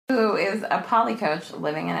who is a poly coach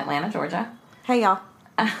living in Atlanta, Georgia. Hey, y'all.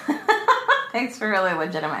 Thanks for really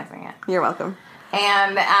legitimizing it. You're welcome.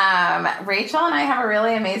 And Rachel and I have a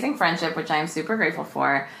really amazing friendship, which I'm super grateful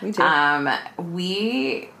for. Me too.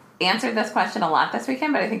 We answered this question a lot this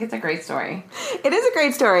weekend, but I think it's a great story. It is a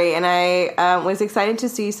great story, and I was excited to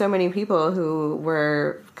see so many people who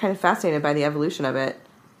were kind of fascinated by the evolution of it.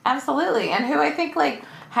 Absolutely. And who I think, like,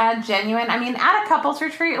 had genuine... I mean, at a couples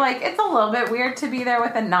retreat, like, it's a little bit weird to be there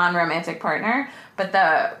with a non-romantic partner, but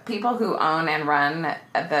the people who own and run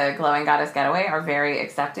the Glowing Goddess Getaway are very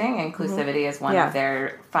accepting. Inclusivity is one of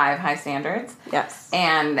their 5 high standards. Yes.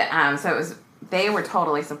 And so it was... They were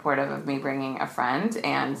totally supportive of me bringing a friend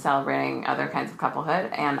and celebrating other kinds of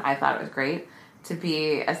couplehood, and I thought it was great to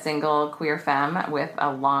be a single queer femme with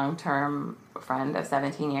a long-term friend of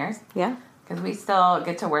 17 years. Yeah. Because we still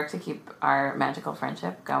get to work to keep our magical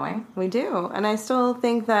friendship going. We do. And I still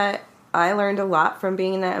think that I learned a lot from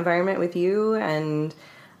being in that environment with you, and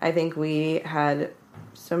I think we had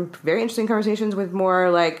some very interesting conversations with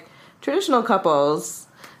more, like, traditional couples.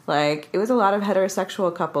 Like, it was a lot of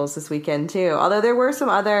heterosexual couples this weekend, too. Although there were some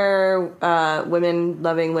other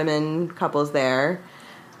women-loving women couples there.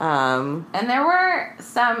 And there are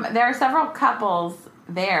several couples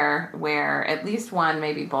there where at least one,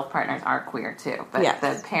 maybe both partners are queer, too. But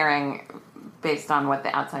the pairing, based on what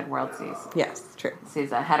the outside world sees. Yes, true.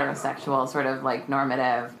 Sees a heterosexual, sort of, like,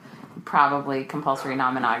 normative, probably compulsory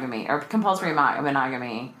non-monogamy, or compulsory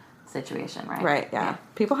monogamy situation, right? Right, yeah.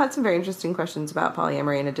 People had some very interesting questions about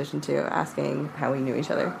polyamory in addition to asking how we knew each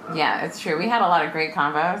other. Yeah, it's true. We had a lot of great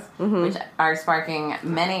combos, which are sparking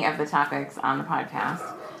many of the topics on the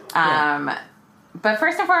podcast. But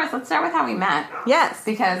first and foremost, let's start with how we met. Yes.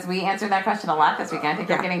 Because we answered that question a lot this weekend. I think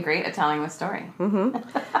you're getting great at telling the story.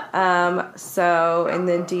 So, in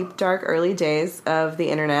the deep, dark, early days of the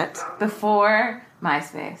internet. Before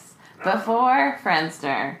MySpace. Before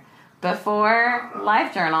Friendster. Before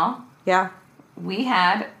LiveJournal. Yeah. We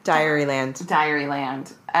had... Diaryland.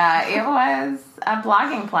 It was a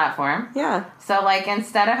blogging platform. Yeah. So, like,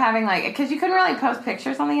 instead of having, like... Because you couldn't really post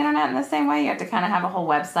pictures on the internet in the same way. You have to kind of have a whole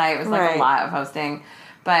website. It was, like, a lot of hosting.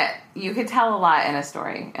 But you could tell a lot in a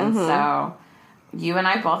story. And so... You and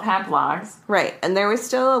I both had blogs. Right. And there was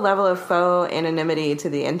still a level of faux anonymity to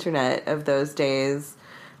the internet of those days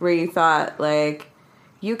where you thought, like...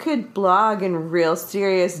 You could blog in real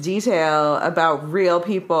serious detail about real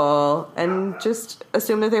people and just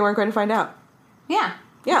assume that they weren't going to find out. Yeah.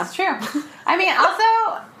 It's true. I mean,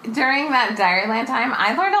 also, during that Diaryland time,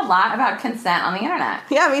 I learned a lot about consent on the internet.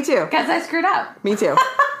 Yeah, me too. Because I screwed up. Me too.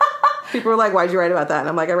 People were like, why'd you write about that? And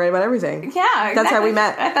I'm like, I write about everything. Yeah, exactly. That's how we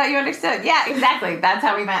met. I thought you understood. Yeah, exactly. That's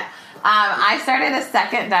how we met. I started a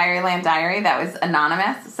second Diaryland diary that was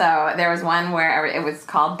anonymous. So there was one where it was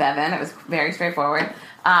called Bevan. It was very straightforward.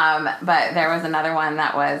 But there was another one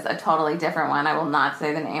that was a totally different one. I will not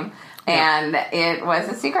say the name. And it was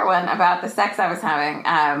a secret one about the sex I was having,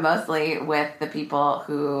 mostly with the people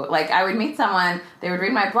who, like, I would meet someone, they would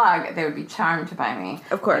read my blog, they would be charmed by me.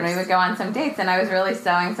 Of course. And we would go on some dates, and I was really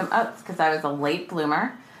sowing some oats because I was a late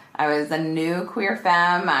bloomer. I was a new queer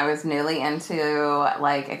femme. I was newly into,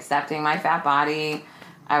 like, accepting my fat body.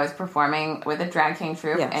 I was performing with a drag king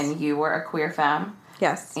troupe, and you were a queer femme.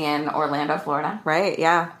 Yes. In Orlando, Florida. Right,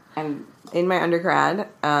 yeah. And in my undergrad,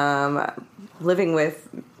 living with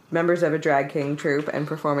members of a drag king troupe and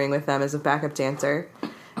performing with them as a backup dancer,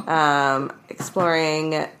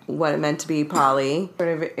 exploring what it meant to be poly, sort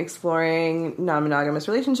of exploring non-monogamous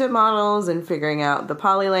relationship models and figuring out the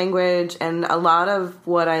poly language. And a lot of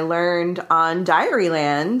what I learned on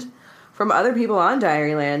Diaryland from other people on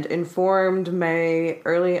Diaryland informed my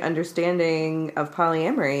early understanding of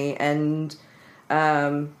polyamory and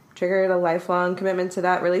triggered a lifelong commitment to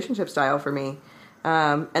that relationship style for me.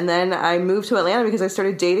 And then I moved to Atlanta because I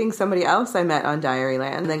started dating somebody else I met on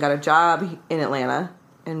Diaryland, and then got a job in Atlanta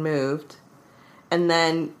and moved. And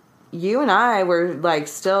then you and I were, like,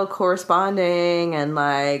 still corresponding and,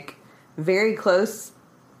 like, very close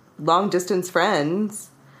long-distance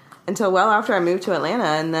friends until well after I moved to Atlanta,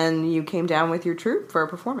 and then you came down with your troupe for a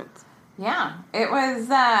performance. Yeah, it was,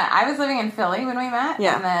 I was living in Philly when we met,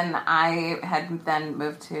 and then I had then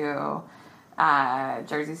moved to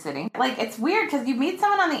Jersey City. Like, it's weird because you meet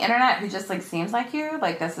someone on the internet who just, like, seems like you.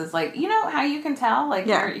 Like, this is, like, you know how you can tell? Like,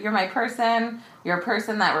 you're my person. You're a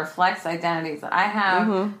person that reflects identities that I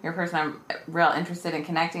have. You're a person I'm real interested in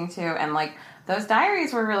connecting to. And, like, those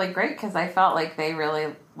diaries were really great because I felt like they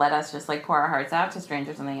really let us just, like, pour our hearts out to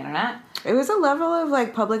strangers on the internet. It was a level of,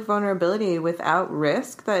 like, public vulnerability without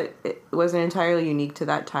risk that it wasn't entirely unique to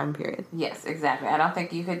that time period. Yes, exactly. I don't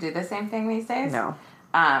think you could do the same thing these days. No.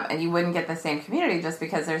 and you wouldn't get the same community just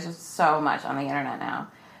because there's just so much on the internet now.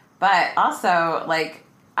 But also, like,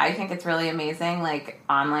 I think it's really amazing, like,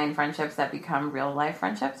 online friendships that become real life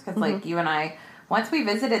friendships. Because, like, you and I, once we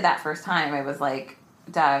visited that first time, it was like,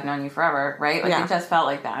 duh, I've known you forever, right? Like, it just felt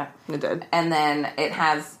like that. It did. And then it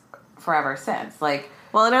has forever since. Like,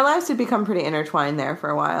 well, and our lives had become pretty intertwined there for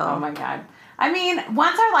a while. Oh, my God. I mean,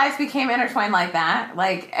 once our lives became intertwined like that,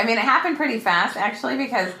 like, I mean, it happened pretty fast, actually,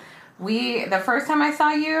 because the first time I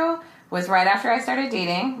saw you was right after I started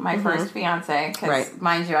dating my first fiance. Because,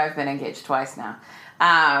 mind you, I've been engaged twice now.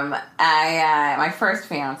 My first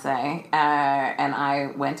fiance, and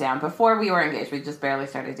I went down before we were engaged. We just barely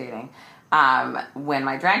started dating. When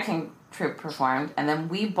my drag king troupe performed, and then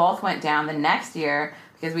we both went down the next year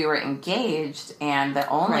because we were engaged, and the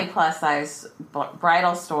only plus size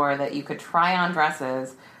bridal store that you could try on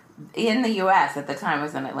dresses in the U.S. at the time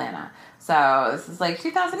was in Atlanta. So this is like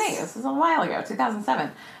 2008. This is a while ago,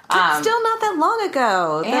 2007. Still not that long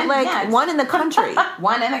ago. And one in the country.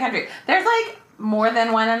 One in the country. There's like more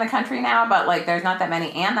than one in the country now, but like there's not that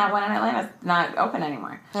many, and that one in Atlanta is not open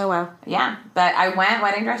anymore. Oh, wow. Yeah, but I went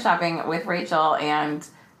wedding dress shopping with Rachel, and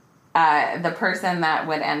the person that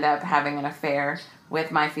would end up having an affair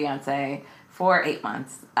with my fiance for 8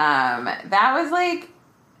 months. That was like,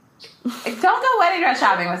 don't go wedding dress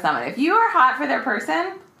shopping with somebody. If you are hot for their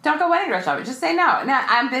person, don't go wedding dress shopping. Just say no,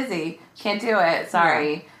 I'm busy, can't do it,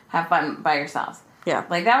 sorry, have fun by yourselves. Yeah.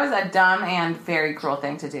 Like, that was a dumb and very cruel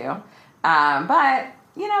thing to do. But,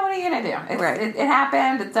 you know, what are you going to do? It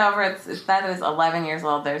happened, it's over, that is 11 years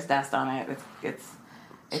old, there's dust on it,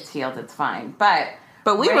 it's healed, it's fine. But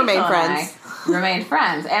we remained friends. Remained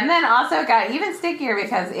friends. And then also got even stickier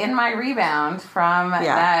because in my rebound from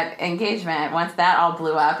that engagement, once that all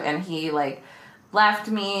blew up and he, like, left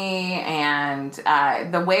me, and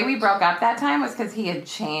the way we broke up that time was because he had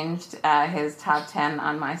changed his top 10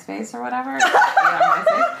 on MySpace or whatever.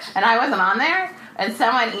 And I wasn't on there. And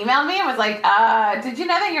someone emailed me and was like, did you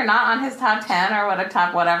know that you're not on his top 10 or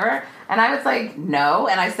top whatever? And I was like, no.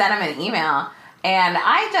 And I sent him an email. And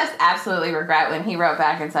I just absolutely regret when he wrote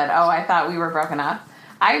back and said, oh, I thought we were broken up.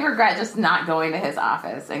 I regret just not going to his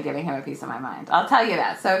office and giving him a piece of my mind. I'll tell you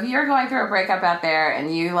that. So if you're going through a breakup out there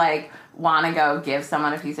and you, like, want to go give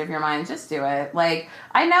someone a piece of your mind, just do it. Like,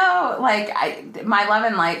 I know, like, my love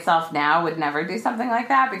and light self now would never do something like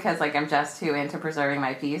that because, like, I'm just too into preserving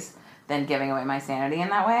my peace than giving away my sanity in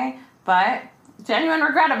that way. But genuine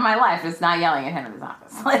regret of my life is not yelling at him in his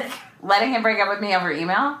office. Like, letting him break up with me over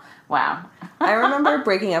email, wow. I remember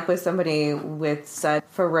breaking up with somebody with such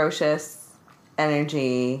ferocious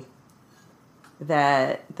energy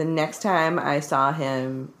that the next time I saw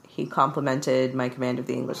him, he complimented my command of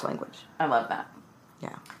the English language. I love that.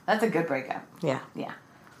 Yeah. That's a good breakup. Yeah. Yeah.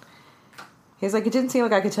 He's like, it didn't seem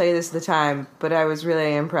like I could tell you this at the time, but I was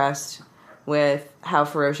really impressed with how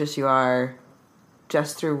ferocious you are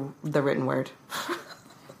just through the written word.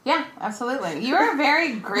 Yeah, absolutely. You're a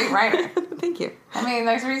very great writer. Thank you. I mean,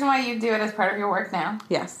 there's a reason why you do it as part of your work now.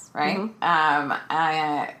 Yes. Right?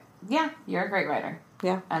 Mm-hmm. Yeah, you're a great writer.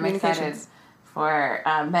 Yeah. I'm excited for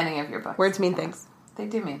many of your books. Words mean things. They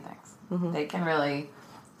do mean things. Mm-hmm. They can really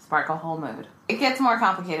spark a whole mood. It gets more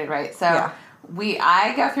complicated, right? So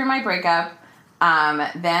I go through my breakup.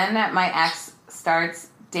 Then my ex starts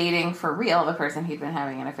dating for real the person he'd been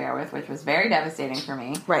having an affair with, which was very devastating for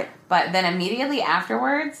me. Right. But then immediately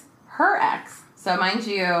afterwards, her ex, so mind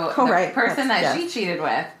you, the person that she cheated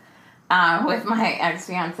with my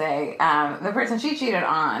ex-fiance, the person she cheated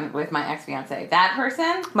on with my ex-fiance, that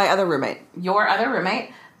person... My other roommate. Your other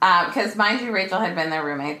roommate. Because mind you, Rachel had been their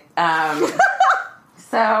roommate.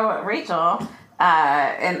 So Rachel...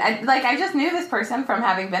 and I just knew this person from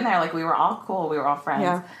having been there. Like, we were all cool. We were all friends.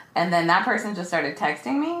 Yeah. And then that person just started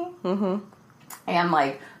texting me. Mm-hmm. And,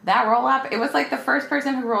 like, that roll up, it was, like, the first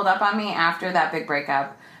person who rolled up on me after that big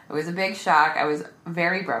breakup. It was a big shock. I was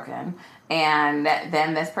very broken. And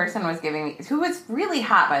then this person was giving me, who was really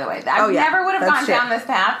hot, by the way. I never would have gone down this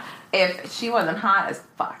path if she wasn't hot as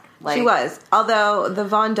fuck. Like, she was. Although the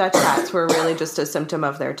Von Dutch hats were really just a symptom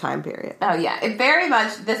of their time period. Oh, yeah. It very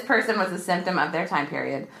much, this person was a symptom of their time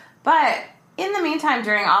period. But in the meantime,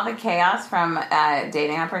 during all the chaos from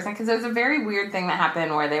dating that person, because it was a very weird thing that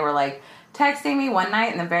happened where they were, like, texting me one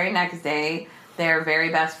night, and the very next day, their very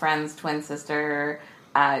best friend's twin sister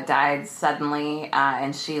died suddenly,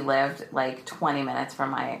 and she lived, like, 20 minutes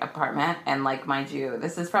from my apartment. And, like, mind you,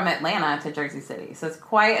 this is from Atlanta to Jersey City. So it's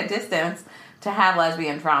quite a distance to have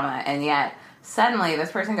lesbian trauma, and yet suddenly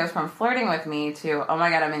this person goes from flirting with me to, oh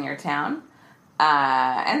my god, I'm in your town.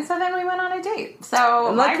 And so then we went on a date.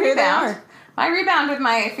 So my rebound, My rebound with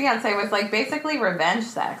my fiance was like basically revenge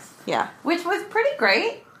sex. Yeah. Which was pretty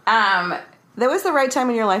great. That was the right time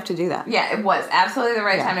in your life to do that. Yeah, it was absolutely the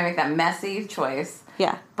right time to make that messy choice.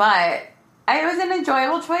 Yeah. But it was an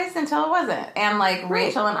enjoyable choice until it wasn't. And, like,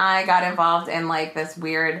 Rachel and I got involved in, like, this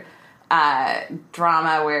weird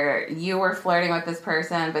drama where you were flirting with this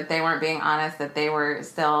person, but they weren't being honest that they were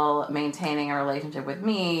still maintaining a relationship with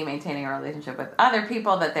me, maintaining a relationship with other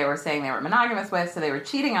people that they were saying they were monogamous with, so they were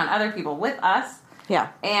cheating on other people with us. Yeah.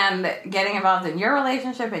 And getting involved in your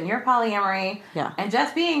relationship and your polyamory. Yeah. And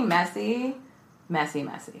just being messy.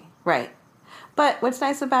 Right. But what's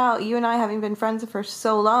nice about you and I having been friends for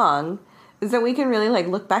so long is that we can really, like,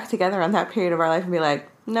 look back together on that period of our life and be like,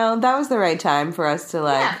 no, that was the right time for us to,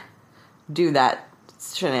 like, do that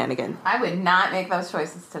shenanigan. I would not make those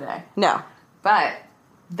choices today. No. But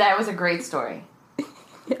that was a great story.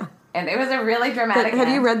 Yeah. And it was a really dramatic Have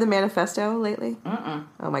you read the manifesto lately? Mm-mm.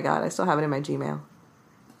 Oh, my God. I still have it in my Gmail.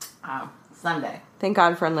 Oh, someday. Thank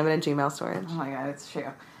God for unlimited Gmail storage. Oh, my God, it's true.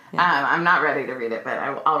 Yeah. I'm not ready to read it, but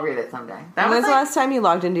I'll read it someday. When was the last time you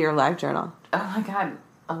logged into your live journal? Oh, my God.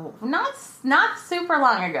 Oh, not super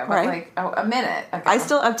long ago, but like a minute ago. I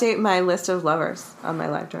still update my list of lovers on my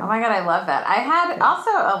live journal. Oh my God, I love that. I had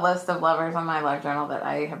also a list of lovers on my live journal that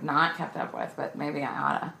I have not kept up with, but maybe I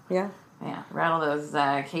oughta. Yeah. Yeah, rattle those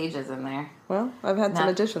cages in there. Well, I've had some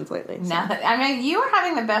additions lately. So. Now that, I mean, you are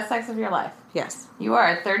having the best sex of your life. Yes. You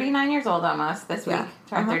are 39 years old almost this week.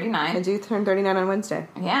 Turned 39. I do turn 39 on Wednesday.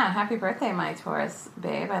 Yeah, happy birthday, my Taurus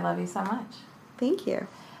babe. I love you so much. Thank you.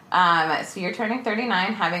 So you're turning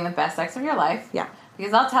 39, having the best sex of your life. Yeah.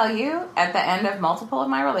 Because I'll tell you, at the end of multiple of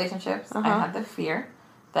my relationships, I had the fear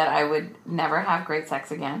that I would never have great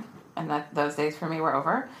sex again. And that those days for me were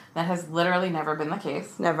over. That has literally never been the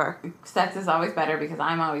case. Never. Sex is always better because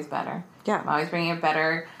I'm always better. Yeah. I'm always bringing a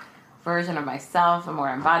better version of myself, a more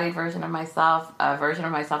embodied version of myself, a version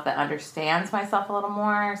of myself that understands myself a little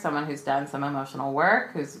more, someone who's done some emotional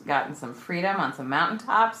work, who's gotten some freedom on some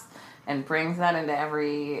mountaintops, and brings that into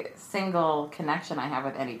every single connection I have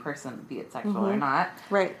with any person, be it sexual or not.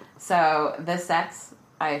 Right. So the sex,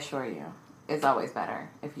 I assure you, is always better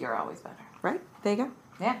if you're always better. Right. There you go.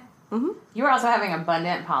 Yeah. Mm-hmm. You are also having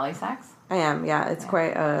abundant polysex. I am, yeah. It's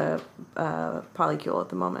quite a polycule at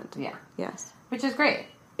the moment. Yeah. Yes. Which is great.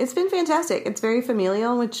 It's been fantastic. It's very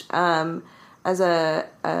familial, which as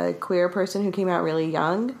a queer person who came out really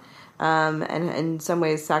young, and in some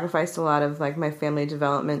ways sacrificed a lot of like my family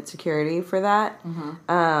development security for that.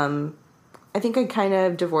 Mm-hmm. I think I kind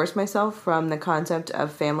of divorced myself from the concept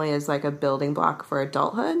of family as like a building block for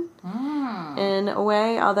adulthood in a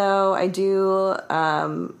way. Although I do,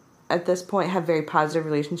 at this point, have very positive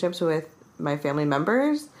relationships with my family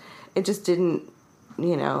members. It just didn't,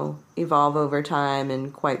 evolve over time in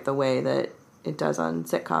quite the way that it does on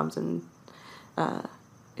sitcoms and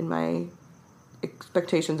in my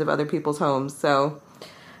expectations of other people's homes. So,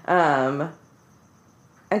 I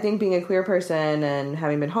think being a queer person and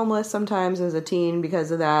having been homeless sometimes as a teen because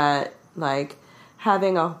of that, like,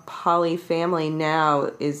 having a poly family now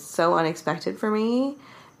is so unexpected for me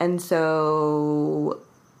and so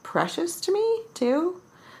precious to me, too.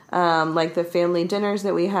 Like the family dinners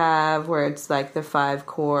that we have where it's like the 5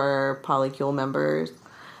 core polycule members.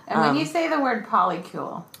 And when you say the word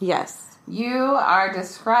polycule... Yes. You are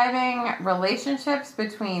describing relationships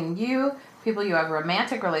between you, people you have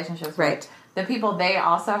romantic relationships with, the people they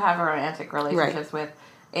also have romantic relationships with,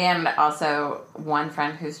 and also one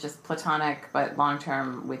friend who's just platonic but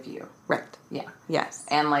long-term with you. Right. Yeah. Yes.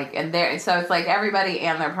 And so it's like everybody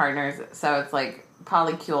and their partners, so it's like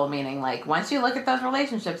polycule, meaning like once you look at those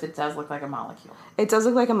relationships, it does look like a molecule. It does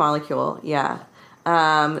look like a molecule, yeah.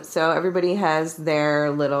 So everybody has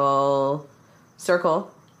their little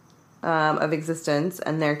circle of existence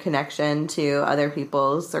and their connection to other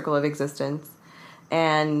people's circle of existence.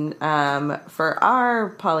 And for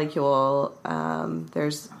our polycule,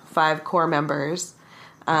 there's 5 core members,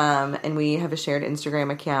 and we have a shared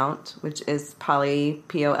Instagram account, which is Poly,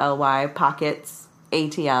 P-O-L-Y, Pockets,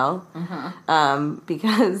 ATL,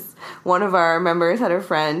 because one of our members had a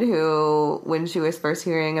friend who, when she was first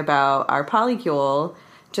hearing about our polycule,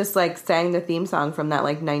 just like sang the theme song from that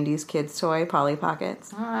like 90s kids toy, Polly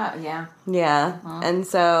Pockets. Yeah. Yeah. And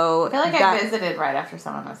so I feel like I visited right after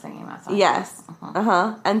someone was singing that song. Yes.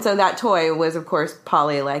 And so that toy was, of course,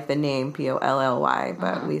 Polly, like the name, P-O-L-L-Y,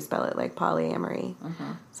 but we spell it like polyamory.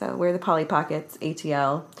 So we're the Polly Pockets,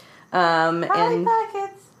 ATL. Polly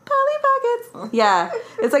Pockets. Polly Pockets. Yeah.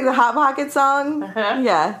 It's like the Hot Pocket song.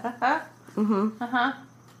 Yeah.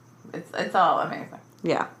 It's all amazing.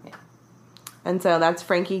 Yeah. And so that's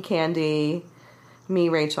Frankie, Candy, me,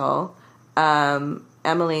 Rachel.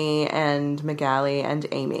 Emily and Magali and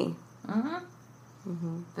Amy.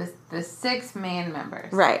 The 6 main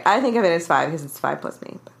members. Right. I think of it as 5 because it's 5 plus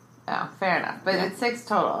me. Oh, fair enough. But it's 6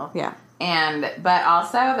 total. Yeah. But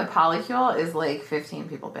also the polycule is like 15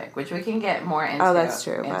 people big, which we can get more into. Oh, that's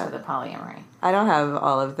true. Into the polyamory. I don't have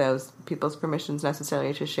all of those people's permissions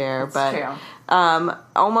necessarily to share, That's true.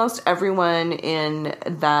 Almost everyone in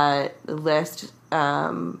that list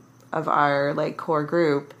of our like core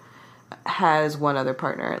group has one other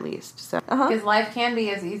partner at least. So because life can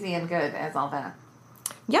be as easy and good as all that.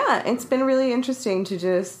 Yeah, it's been really interesting to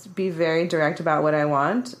just be very direct about what I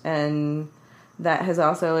want, and that has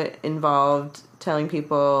also involved telling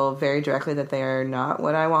people very directly that they are not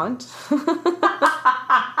what I want.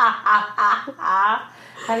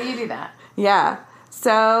 How do you do that? Yeah.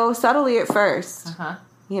 So subtly at first,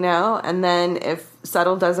 and then if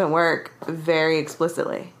subtle doesn't work, very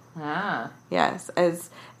explicitly. Yes.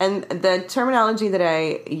 And the terminology that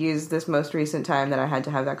I used this most recent time that I had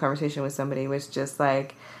to have that conversation with somebody was just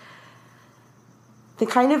like, the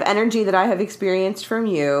kind of energy that I have experienced from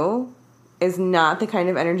you is not the kind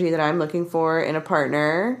of energy that I'm looking for in a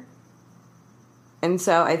partner. And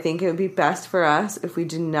so I think it would be best for us if we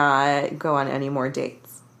do not go on any more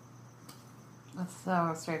dates. That's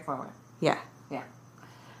so straightforward. Yeah. Yeah.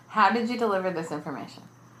 How did you deliver this information?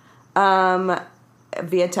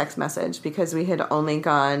 Via text message, because we had only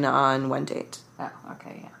gone on one date. Oh,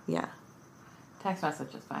 okay, yeah. Yeah. Text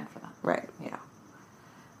message is fine for that. Right. Yeah.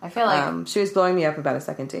 I feel like... she was blowing me up about a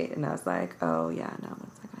second date, and I was like, oh, yeah, no,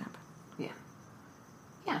 that's not going to happen. Yeah.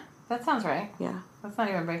 Yeah, that sounds right. Yeah. That's not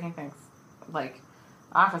even breaking things, like,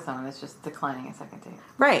 off with someone. It's just declining a second date.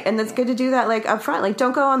 Right, and that's good to do that, like, up front. Like,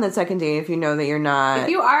 don't go on that second date if you know that you're not... If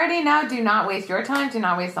you already know, do not waste your time. Do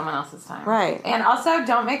not waste someone else's time. Right. And also,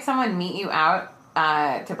 don't make someone meet you out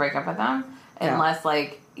to break up with them unless,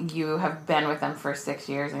 like, you have been with them for 6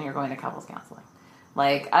 years and you're going to couples counseling.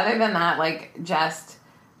 Like, other than that, like, just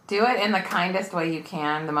do it in the kindest way you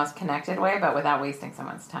can, the most connected way, but without wasting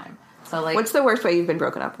someone's time. So, like... What's the worst way you've been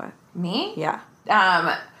broken up with? Me? Yeah.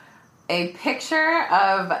 A picture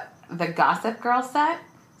of the Gossip Girl set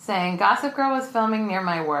saying, Gossip Girl was filming near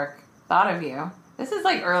my work. Thought of you. This is,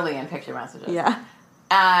 like, early in picture messages. Yeah.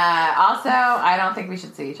 Also, I don't think we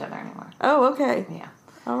should see each other anymore. Oh, okay. Yeah.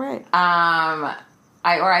 All right.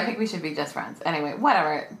 I think we should be just friends. Anyway,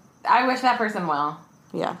 whatever. I wish that person well.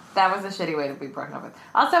 Yeah. That was a shitty way to be broken up with.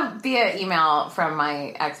 Also, via email from my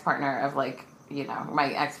ex-partner of, like, you know,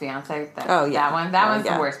 my ex-fiance. That one. That one's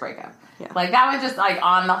the worst breakup. Yeah. Like, that was just, like,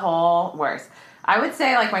 on the whole, worse. I would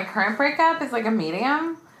say, like, my current breakup is, like, a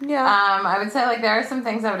medium. Yeah. I would say, like, there are some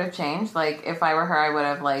things I would have changed. Like, if I were her, I would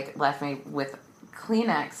have, like, left me with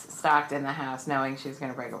Kleenex stocked in the house knowing she was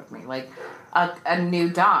going to break up with me. Like, a new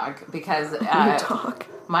dog, because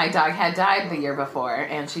my dog had died the year before,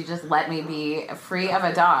 and she just let me be free of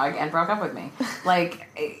a dog and broke up with me. Like,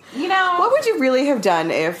 you know... What would you really have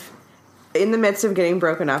done if, in the midst of getting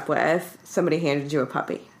broken up with, somebody handed you a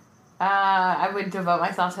puppy? I would devote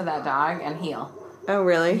myself to that dog and heal. Oh,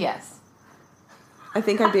 really? Yes. I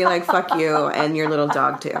think I'd be like, fuck you and your little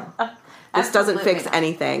dog, too. This doesn't fix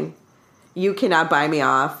anything. You cannot buy me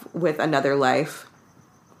off with another life,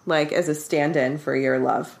 like, as a stand-in for your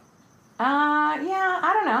love. Yeah,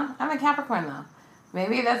 I don't know. I'm a Capricorn, though.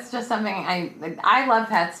 Maybe that's just something I love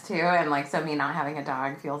pets, too, and, like, so me not having a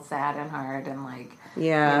dog feels sad and hard, and, like,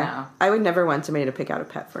 yeah. You know. I would never want somebody to pick out a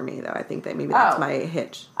pet for me, though. I think that maybe that's my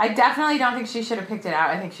hitch. I definitely don't think she should have picked it out.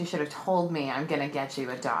 I think she should have told me, I'm going to get you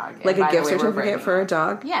a dog. Like a gift certificate for a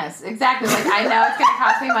dog? Yes, exactly. Like, I know it's going to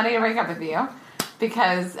cost me money to break up with you,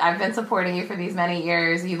 because I've been supporting you for these many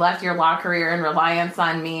years. You left your law career in reliance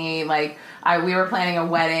on me. Like, we were planning a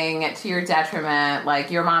wedding to your detriment.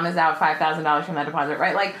 Like, your mom is out $5,000 from that deposit,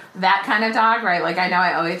 right? Like, that kind of dog, right? Like, I know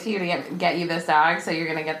I owe it to you to get you this dog, so you're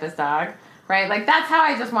going to get this dog, right? Like, that's how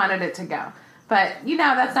I just wanted it to go. But, you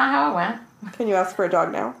know, that's not how it went. Can you ask for a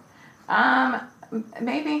dog now?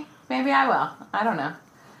 Maybe. Maybe I will. I don't know.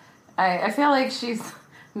 I feel like she's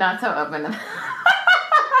not so open to that.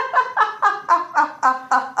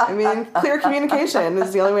 I mean, clear communication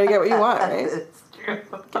is the only way to get what you want, right? It's true.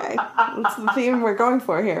 Okay. That's the theme we're going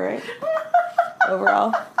for here, right?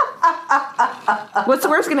 Overall. What's the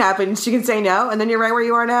worst can happen? She can say no, and then you're right where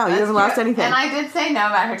you are now. You haven't lost anything. And I did say no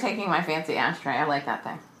about her taking my fancy ashtray. I like that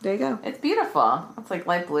thing. There you go. It's beautiful. It's like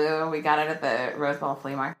light blue. We got it at the Rose Bowl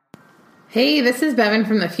Flea Market. Hey, this is Bevan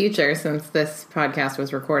from the future, since this podcast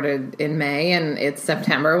was recorded in May and it's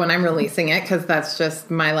September when I'm releasing it, because that's just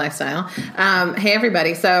my lifestyle. Hey,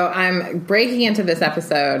 everybody. So I'm breaking into this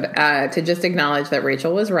episode to just acknowledge that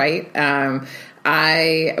Rachel was right.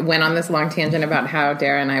 I went on this long tangent about how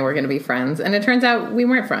Dara and I were going to be friends, and it turns out we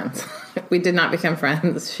weren't friends. We did not become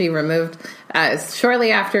friends. She removed,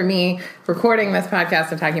 shortly after me recording this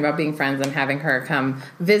podcast and talking about being friends and having her come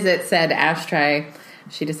visit said ashtray,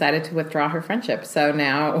 she decided to withdraw her friendship. So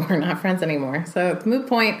now we're not friends anymore. So moot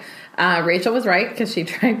point. Rachel was right because she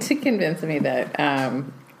tried to convince me that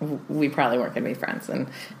we probably weren't going to be friends. And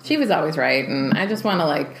she was always right. And I just want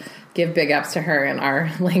to give big ups to her and our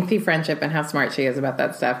lengthy friendship and how smart she is about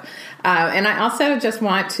that stuff. And I also just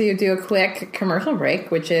want to do a quick commercial break,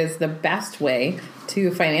 which is the best way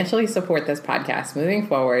to financially support this podcast moving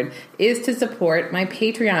forward is to support my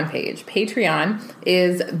Patreon page. Patreon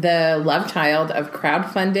is the love child of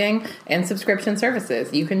crowdfunding and subscription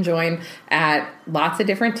services. You can join at lots of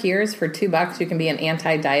different tiers. For $2, you can be an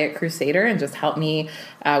anti-diet crusader and just help me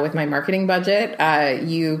with my marketing budget.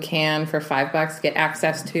 You can, for $5, get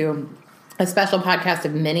access to a special podcast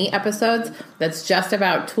of mini episodes that's just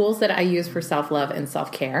about tools that I use for self-love and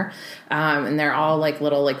self-care. And they're all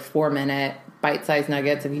little 4-minute bite-sized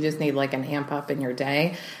nuggets if you just need an amp up in your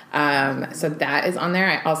day. So that is on there.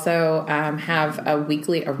 I also have a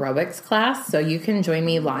weekly aerobics class, so you can join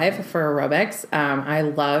me live for aerobics. I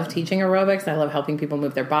love teaching aerobics. I love helping people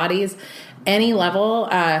move their bodies. Any level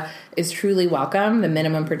is truly welcome. The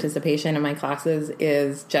minimum participation in my classes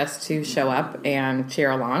is just to show up and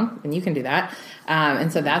cheer along, and you can do that.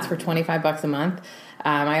 And so that's for $25 a month.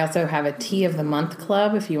 I also have a Tea of the Month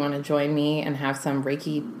club if you want to join me and have some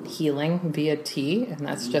Reiki healing via tea. And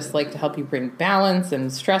that's just to help you bring balance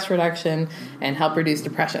and stress reduction and help reduce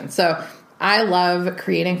depression. So I love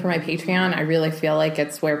creating for my Patreon. I really feel like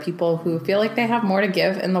it's where people who feel like they have more to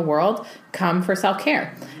give in the world come for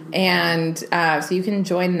self-care. And so you can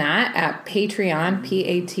join that at Patreon,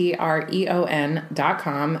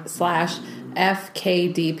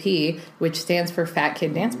 patreon.com/FKDP, which stands for Fat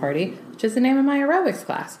Kid Dance Party, which is the name of my aerobics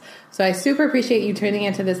class. So I super appreciate you tuning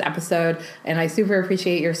into this episode, and I super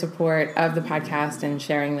appreciate your support of the podcast and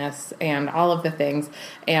sharing this and all of the things.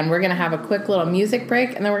 And we're going to have a quick little music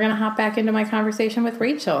break, and then we're going to hop back into my conversation with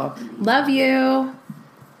Rachel. Love you.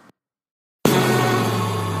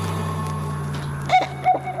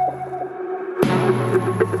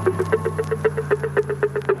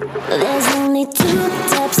 There's only two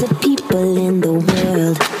types of people in the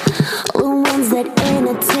world. The ones that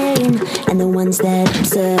entertain and the ones that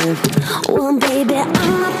observe. Well, baby,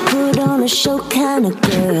 I'm a put on a show kind of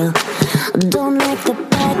girl. Don't like the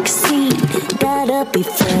back seat, gotta be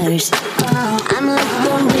first. I'm like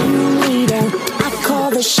the ringleader, I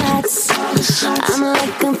call the shots. I'm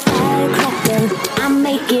like a firecracker, I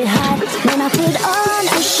make it hot when I put on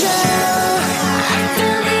a show.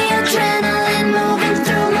 Feel the adrenaline moving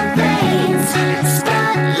through my veins.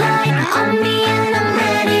 Spotlight on me and I'm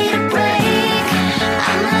ready to break.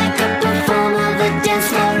 I'm like a performer, the dance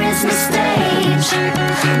floor is my stage.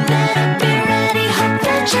 Better be ready, hope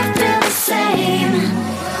that you feel the same.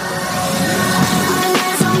 All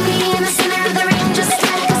eyes on me in the center of the ring, just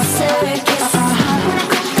like a circus. When I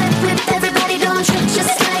crack that whip, everybody don't trip,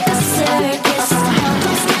 just like a circus.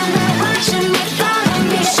 Don't stand there watching me, follow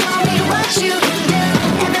me, show me what you can do.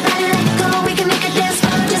 Everybody let go, we can make a dance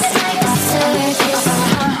floor just like a circus.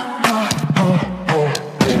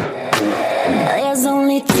 There's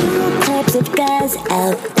only two types of guys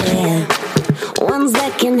out there. Ones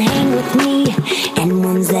that can hang with me and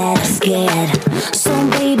ones that are scared. So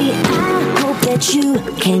baby, I hope that you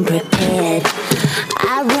came prepared.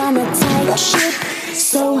 I run a tight ship,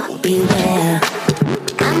 so beware.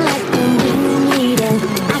 I'm like the ringleader,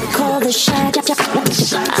 I call the shots.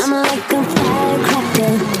 I'm like a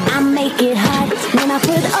firecracker, I make it hot when I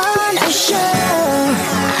put on a show.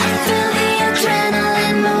 Feel the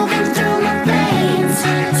adrenaline moving through my veins.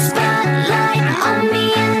 Spotlight on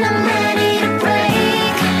me and I'm ready to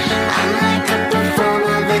break. I'm like a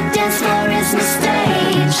performer, the dance floor is my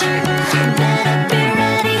stage. Better be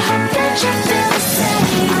ready, hope that you feel the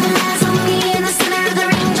same. All eyes on me in the center of the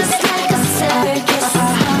ring, just like a circus.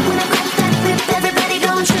 When I crack that whip, everybody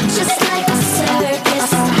gon' trip, just like a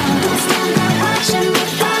circus. Don't stand there watching me,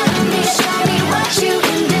 follow me, show me what you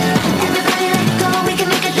can do. Everybody let go, we can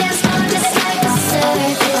make a dance floor just like a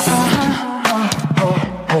circus.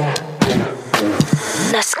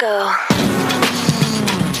 Let's go.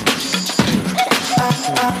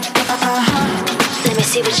 Let me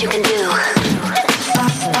see what you can do.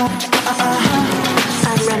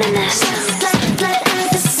 I'm running this.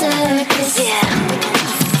 Like a circus. Yeah.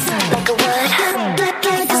 Like a what?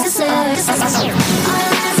 Like a circus.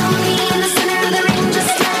 All eyes on me in the center of the ring,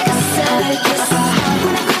 just like a circus.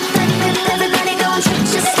 When I crack that whip, everybody gon' trip,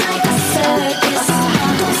 just like a circus.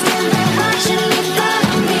 Don't stand there watching me,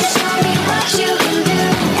 follow me, show me what you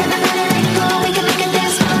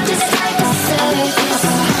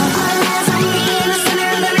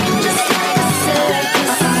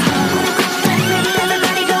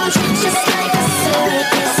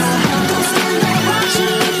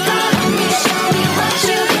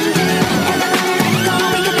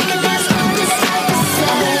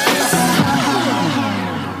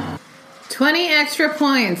extra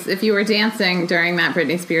points if you were dancing during that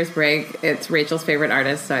Britney Spears break. It's Rachel's favorite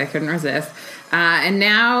artist, so I couldn't resist. And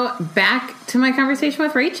now back to my conversation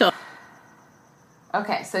with Rachel.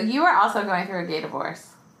 Okay, so you are also going through a gay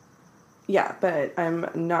divorce. Yeah, but I'm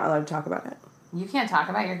not allowed to talk about it. You can't talk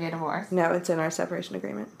about your gay divorce? No, it's in our separation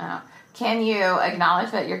agreement. Oh. Can you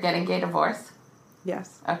acknowledge that you're getting gay divorced?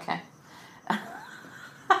 Yes. Okay.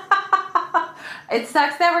 It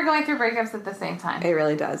sucks that we're going through breakups at the same time. It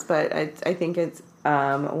really does, but I think it's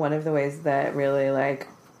one of the ways that really, like,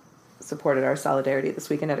 supported our solidarity this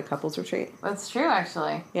weekend at a couples retreat. That's true,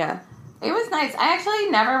 actually. Yeah. It was nice. I actually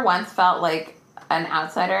never once felt like an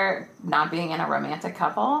outsider not being in a romantic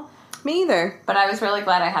couple. Me either. But I was really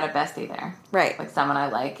glad I had a bestie there. Right. Like someone I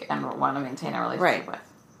like and want to maintain a relationship with.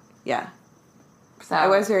 Yeah. So I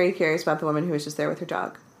was very curious about the woman who was just there with her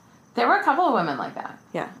dog. There were a couple of women like that.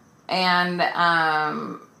 Yeah. And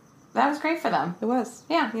that was great for them. It was.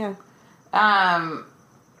 Yeah. Yeah.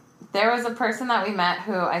 There was a person that we met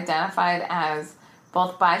who identified as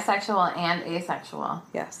both bisexual and asexual.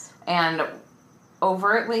 Yes. And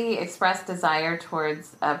overtly expressed desire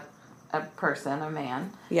towards a person, a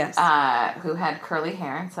man. Yes. Who had curly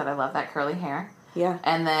hair and said, I love that curly hair. Yeah.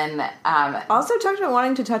 And then also talked about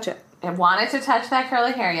wanting to touch it. And wanted to touch that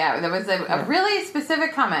curly hair, yeah. There was a really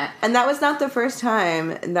specific comment. And that was not the first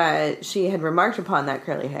time that she had remarked upon that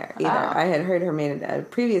curly hair, either. Oh. I had heard her made a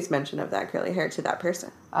previous mention of that curly hair to that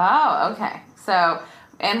person. Oh, okay. So,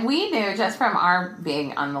 and we knew just from our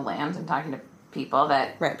being on the land and talking to people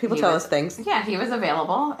that... Right, people tell us things. Yeah, he was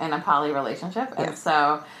available in a poly relationship. And yeah.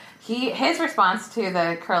 so his response to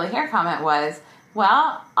the curly hair comment was,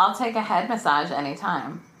 well, I'll take a head massage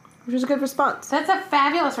anytime. Which is a good response. That's a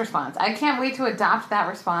fabulous response. I can't wait to adopt that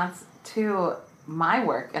response to my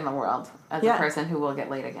work in the world as a person who will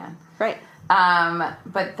get laid again. Right.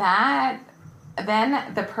 But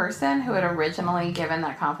then the person who had originally given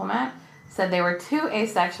that compliment said they were too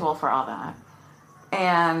asexual for all that.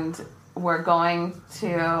 And were going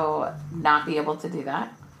to not be able to do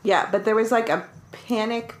that. Yeah, but there was like a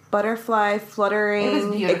panic, butterfly,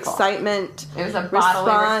 fluttering, excitement. It was a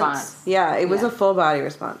bodily response. Yeah, it was a full body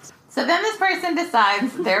response. So then this person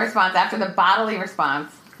decides their response after the bodily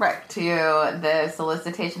response to the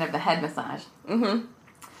solicitation of the head massage. Mm-hmm.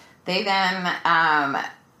 They then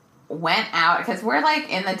went out, because we're like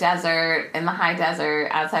in the desert, in the high desert,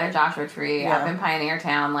 outside of Joshua Tree, up in Pioneer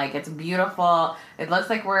Town. Like, it's beautiful. It looks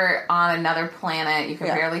like we're on another planet. You can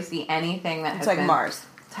barely see anything that has been Mars.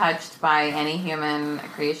 Touched by any human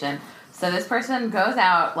creation. So this person goes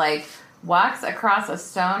out, like, walks across a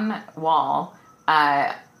stone wall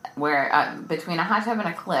where between a hot tub and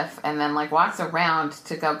a cliff, and then, like, walks around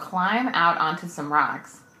to go climb out onto some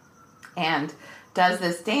rocks and does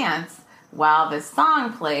this dance while this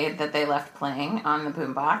song played that they left playing on the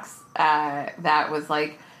boombox. That was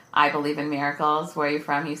like, I Believe in Miracles, Where You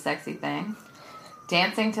From, You Sexy Thing.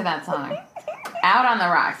 Dancing to that song. Out on the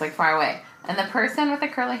rocks, like far away. And the person with the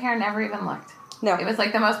curly hair never even looked. No. It was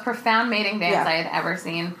like the most profound mating dance I had ever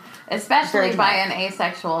seen, especially by an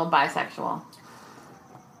asexual bisexual.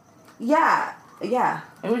 Yeah, yeah.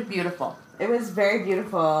 It was beautiful. It was very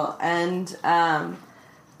beautiful. And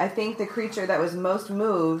I think the creature that was most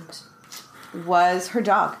moved was her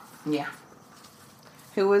dog. Yeah.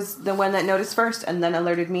 Who was the one that noticed first and then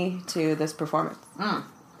alerted me to this performance.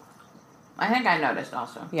 I think I noticed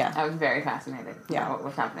also. Yeah. I was very fascinated by what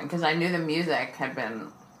was happening, because I knew the music had been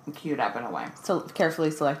queued up in a way. So carefully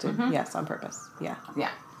selected, yes, on purpose. Yeah. Yeah.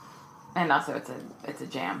 And also it's a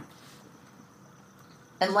jam.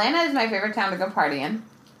 Atlanta is my favorite town to go party in.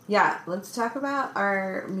 Yeah, let's talk about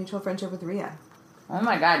our mutual friendship with Rhea. Oh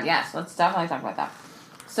my god, yes. Let's definitely talk about that.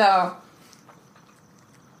 So,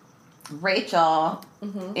 Rachel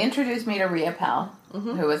introduced me to Rhea Pell,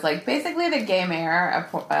 who was like basically the gay mayor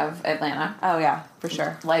of Atlanta. Oh yeah, for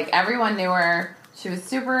sure. Like, everyone knew her. She was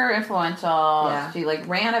super influential. Yeah. She like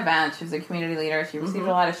ran events. She was a community leader. She received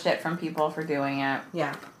a lot of shit from people for doing it.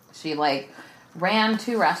 Yeah. She like ran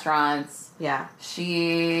 2 restaurants. Yeah.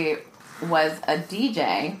 She was a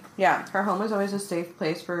DJ. Yeah. Her home was always a safe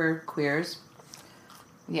place for queers.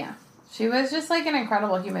 Yeah. She was just like an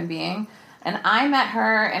incredible human being. And I met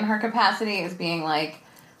her in her capacity as being like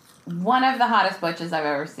one of the hottest butches I've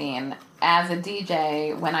ever seen as a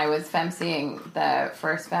DJ when I was femceeing the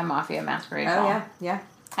first Femme Mafia Masquerade Ball. Oh, yeah, yeah.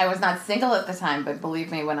 I was not single at the time, but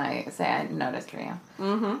believe me when I say I noticed Rhea.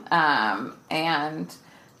 And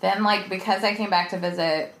then, like, because I came back to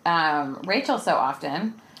visit Rachel so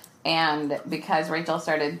often, and because Rachel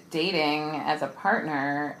started dating as a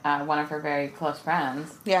partner one of her very close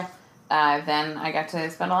friends, yeah, then I got to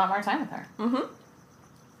spend a lot more time with her.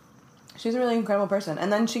 She's a really incredible person.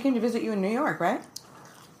 And then she came to visit you in New York, right?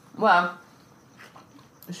 Well,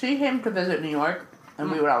 she came to visit New York,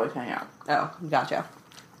 and we would always hang out. Oh, gotcha.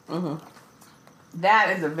 Mm-hmm.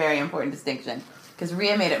 That is a very important distinction, because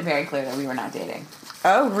Rhea made it very clear that we were not dating.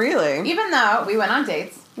 Oh, really? Even though we went on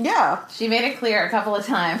dates. Yeah. She made it clear a couple of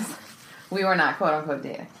times we were not quote-unquote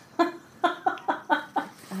dating.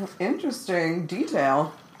 Interesting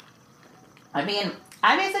detail. I mean,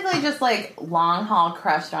 I basically just, like, long-haul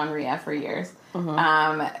crushed on Rhea for years.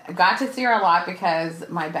 Mm-hmm. Got to see her a lot because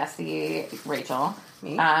my bestie, Rachel,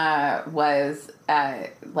 was,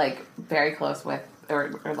 like, very close with, or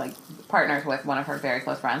like, partners with one of her very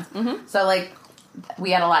close friends. Mm-hmm. So, like,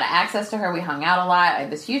 we had a lot of access to her. We hung out a lot. I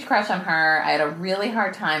had this huge crush on her. I had a really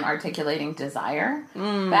hard time articulating desire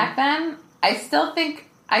back then. I think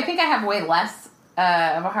I have way less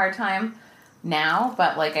of a hard time now,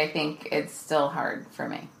 but, like, I think it's still hard for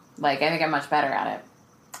me. Like, I think I'm much better at it.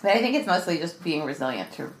 But I think it's mostly just being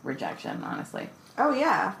resilient to rejection, honestly. Oh,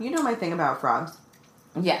 yeah. You know my thing about frogs.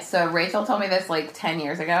 Yes, so Rachel told me this, like, 10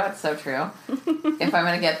 years ago. It's so true. If I'm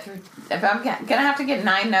going to have to get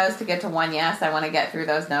 9 no's to get to 1 yes, I want to get through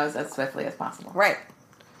those no's as swiftly as possible. Right.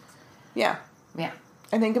 Yeah. Yeah.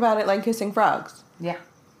 I think about it like kissing frogs. Yeah.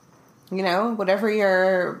 You know, whatever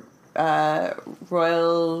your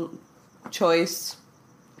royal choice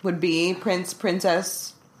would be, prince,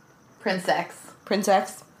 princess. Princess.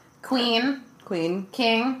 Queen.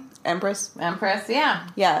 King. Empress, yeah.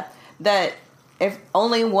 Yeah. That if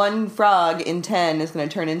only one frog in 10 is going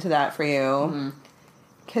to turn into that for you,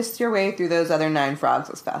 kiss your way through those other 9 frogs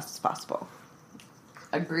as fast as possible.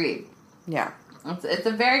 Agreed. Yeah. It's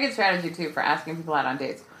a very good strategy, too, for asking people out on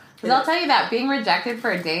dates. Because I'll tell you that being rejected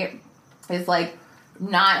for a date is, like,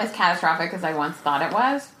 not as catastrophic as I once thought it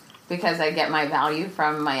was. Because I get my value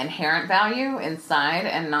from my inherent value inside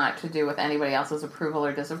and not to do with anybody else's approval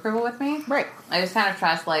or disapproval with me. Right. I just kind of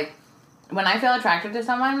trust, like, when I feel attracted to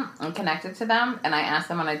someone and connected to them and I ask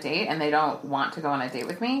them on a date and they don't want to go on a date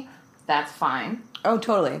with me, that's fine. Oh,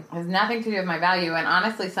 totally. It has nothing to do with my value. And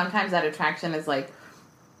honestly, sometimes that attraction is, like,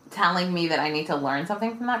 telling me that I need to learn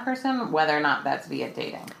something from that person, whether or not that's via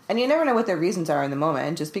dating. And you never know what their reasons are in the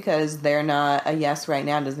moment. Just because they're not a yes right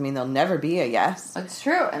now doesn't mean they'll never be a yes. It's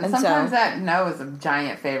true. And sometimes that no is a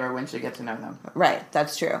giant favor once you get to know them. Right.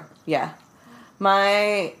 That's true. Yeah.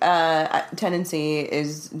 My tendency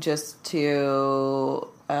is just to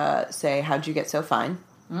say, how'd you get so fine?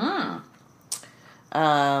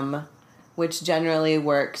 Which generally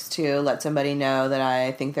works to let somebody know that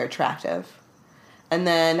I think they're attractive. And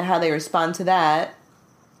then how they respond to that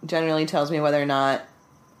generally tells me whether or not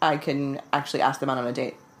I can actually ask them out on a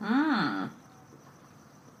date. Mm-hmm.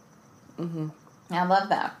 I love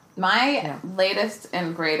that. My latest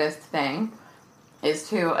and greatest thing is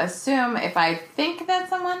to assume if I think that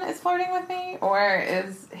someone is flirting with me or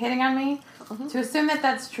is hitting on me, to assume that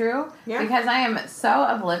that's true. Yeah. Because I am so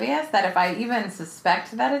oblivious that if I even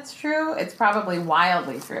suspect that it's true, it's probably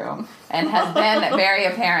wildly true and has been very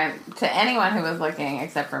apparent to anyone who is looking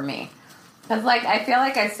except for me. Because, like, I feel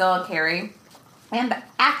like I still carry and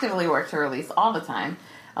actively work to release all the time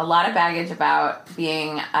a lot of baggage about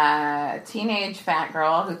being a teenage fat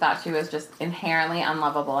girl who thought she was just inherently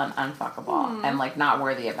unlovable and unfuckable and, like, not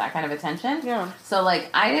worthy of that kind of attention. Yeah. So, like,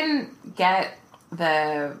 I didn't get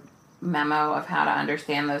the memo of how to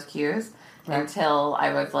understand those cues until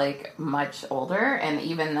I was, like, much older. And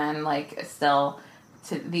even then, like, still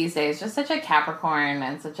to these days, just such a Capricorn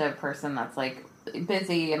and such a person that's, like,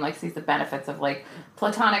 busy and, like, sees the benefits of, like,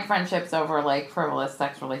 platonic friendships over, like, frivolous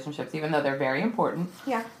sex relationships, even though they're very important.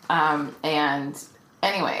 Yeah. And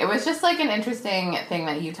anyway, it was just, like, an interesting thing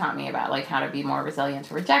that you taught me about, like, how to be more resilient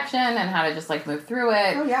to rejection and how to just, like, move through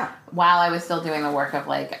it. Oh, yeah. While I was still doing the work of,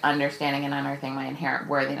 like, understanding and unearthing my inherent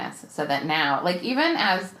worthiness. So that now, like, even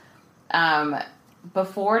as,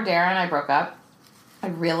 before Dara and I broke up, I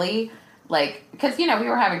really, like, because, you know, we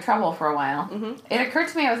were having trouble for a while. Mm-hmm. It occurred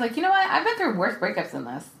to me, I was like, you know what? I've been through worse breakups than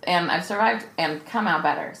this, and I've survived and come out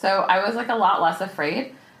better. So I was, like, a lot less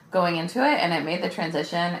afraid going into it, and it made the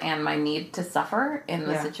transition and my need to suffer in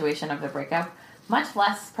the situation of the breakup much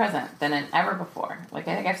less present than in ever before. Like,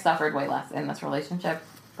 I think I've suffered way less in this relationship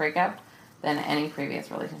breakup than any previous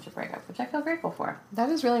relationship breakup, which I feel grateful for. That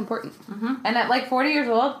is really important. Mm-hmm. And at, like, 40 years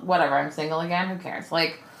old, whatever, I'm single again, who cares?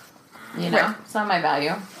 Like, you know, it's not my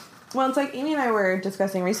value. Well, it's like Amy and I were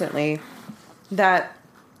discussing recently that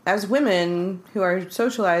as women who are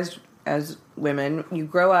socialized as women, you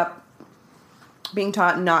grow up being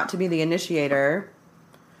taught not to be the initiator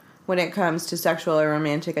when it comes to sexual or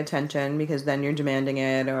romantic attention, because then you're demanding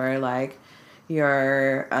it, or, like,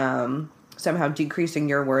 you're somehow decreasing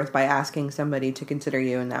your worth by asking somebody to consider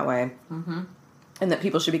you in that way. Mm-hmm. And that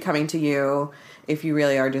people should be coming to you if you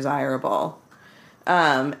really are desirable.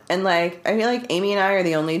 And, like, I feel like Amy and I are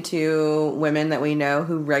the only two women that we know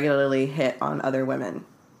who regularly hit on other women.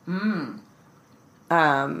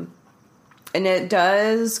 And it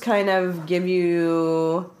does kind of give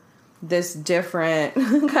you this different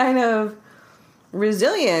kind of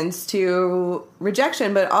resilience to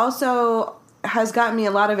rejection, but also has gotten me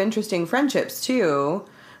a lot of interesting friendships, too,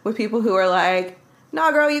 with people who are like,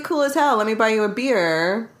 nah, girl, you cool as hell. Let me buy you a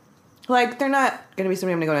beer. Like, they're not going to be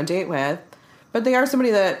somebody I'm going to go on a date with, but they are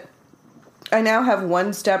somebody that I now have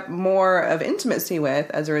one step more of intimacy with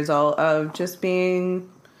as a result of just being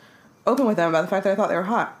open with them about the fact that I thought they were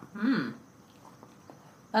hot.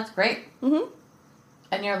 That's great. Mm-hmm.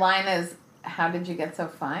 And your line is, how did you get so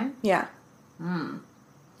fine? Yeah.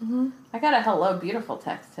 Mm-hmm. I got a hello beautiful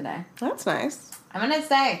text today. That's nice. I'm going to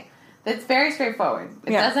say, it's very straightforward.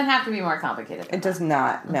 It doesn't have to be more complicated than It does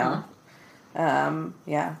not, no.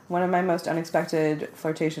 Yeah. One of my most unexpected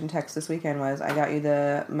flirtation texts this weekend was, I got you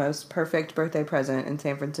the most perfect birthday present in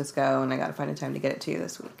San Francisco, and I got to find a time to get it to you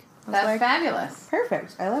this week. That's fabulous.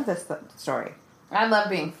 Perfect. I love this story. I love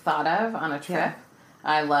being thought of on a trip. Yeah.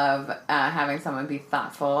 I love having someone be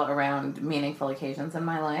thoughtful around meaningful occasions in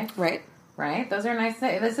my life. Right. Right? Those are nice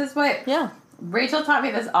things. This is what... Yeah. Rachel taught me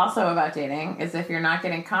this also about dating, is if you're not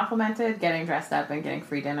getting complimented, getting dressed up, and getting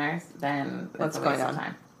free dinners, then it's a waste of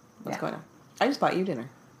time. What's going on? I just bought you dinner.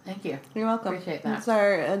 Thank you. You're welcome. Appreciate that. It's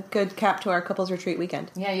a good cap to our couples retreat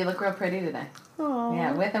weekend. Yeah, you look real pretty today. Aww.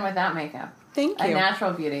 Yeah, with and without makeup. Thank you. A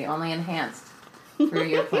natural beauty, only enhanced through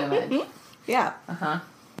your plumage. Yeah. Uh-huh.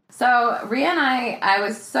 So, Rhea and I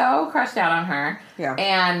was so crushed out on her. Yeah.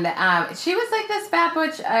 And she was like this fat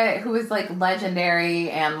butch who was like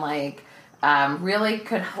legendary and like really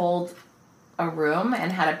could hold a room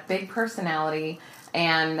and had a big personality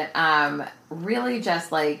and really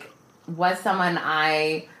just like was someone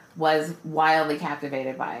I was wildly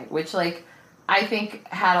captivated by, which like I think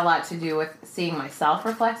had a lot to do with seeing myself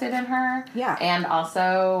reflected in her. Yeah. And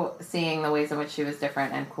also seeing the ways in which she was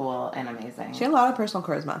different and cool and amazing. She had a lot of personal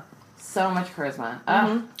charisma. So much charisma.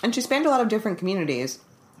 Mm-hmm. And she spanned a lot of different communities.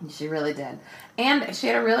 She really did. And she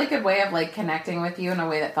had a really good way of, like, connecting with you in a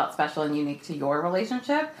way that felt special and unique to your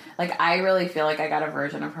relationship. Like, I really feel like I got a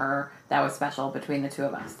version of her that was special between the two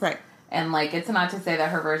of us. Right. And, like, it's not to say that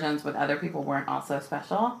her versions with other people weren't also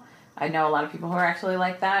special. I know a lot of people who are actually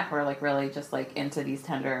like that, who are, like, really just, like, into these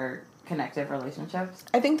tender, connective relationships.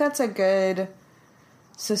 I think that's a good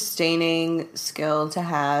sustaining skill to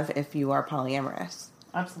have if you are polyamorous.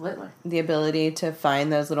 Absolutely. The ability to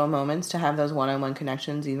find those little moments, to have those one-on-one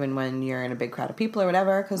connections, even when you're in a big crowd of people or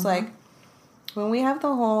whatever. Because, like, when we have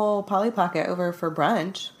the whole Polly Pocket over for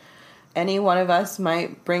brunch, any one of us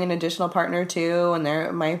might bring an additional partner, too, and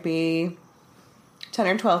there might be 10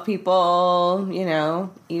 or 12 people, you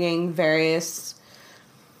know, eating various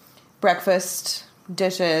breakfast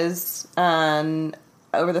dishes over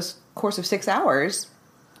the course of 6 hours.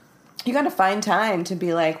 You got to find time to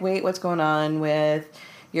be like, wait, what's going on with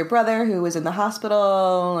your brother who was in the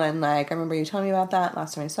hospital? And, like, I remember you telling me about that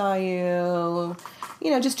last time I saw you. You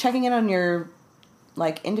know, just checking in on your,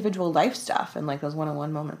 like, individual life stuff and, like, those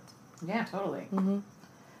one-on-one moments. Yeah, totally. Mm-hmm.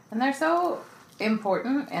 And they're so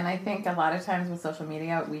important. And I think a lot of times with social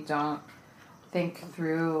media, we don't think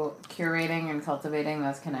through curating and cultivating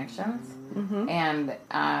those connections. Mm-hmm. And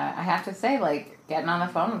I have to say, like, getting on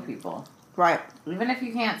the phone with people. Right. Even if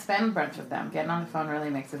you can't spend brunch with them, getting on the phone really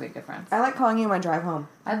makes a big difference. I like calling you my drive home.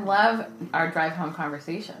 I love our drive home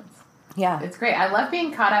conversations. Yeah. It's great. I love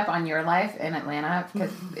being caught up on your life in Atlanta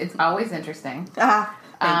because it's always interesting.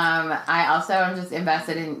 I also am just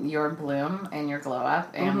invested in your bloom and your glow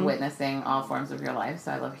up and witnessing all forms of your life,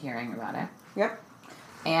 so I love hearing about it. Yep.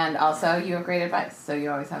 And also, you have great advice, so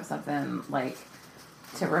you always have something, like,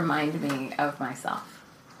 to remind me of myself.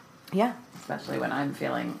 Yeah. Especially when I'm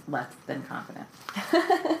feeling less than confident.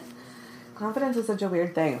 Confidence is such a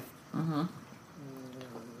weird thing. Mm-hmm.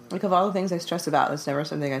 Like, of all the things I stress about, it's never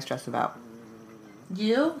something I stress about.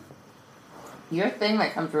 Your thing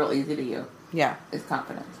that comes real easy to you. Yeah. Is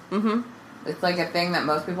confidence. Mm-hmm. It's like a thing that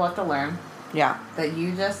most people have to learn. Yeah. That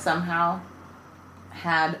you just somehow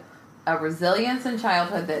had a resilience in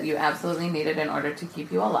childhood that you absolutely needed in order to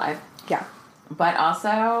keep you alive. Yeah. But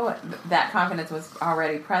also, that confidence was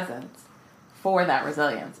already present for that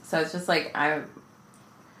resilience. So it's just like,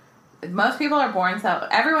 most people are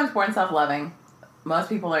everyone's born self-loving. Most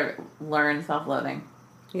people are learned self-loathing.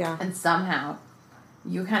 Yeah. And somehow,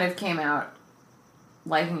 you kind of came out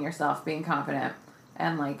liking yourself, being confident,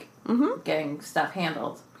 and, like, getting stuff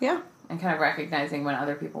handled. Yeah. and kind of recognizing when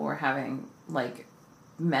other people were having, like,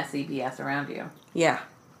 messy BS around you. Yeah.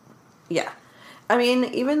 Yeah. I mean,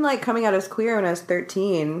 even, like, coming out as queer when I was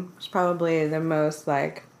 13 was probably the most,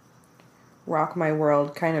 like, rock my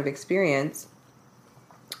world kind of experience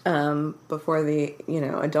before the,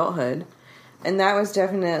 adulthood. And that was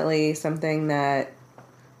definitely something that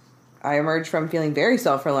I emerged from feeling very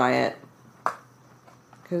self-reliant.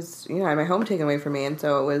 Because, I had my home taken away from me. And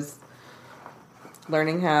so it was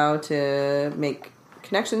learning how to make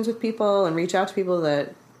connections with people and reach out to people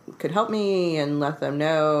that could help me and let them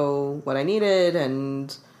know what I needed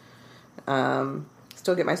and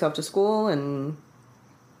still get myself to school and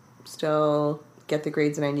still get the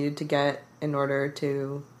grades that I needed to get in order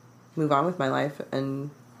to move on with my life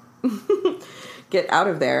and get out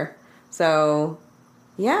of there. So,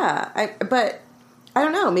 yeah, but I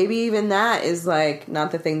don't know, maybe even that is, like,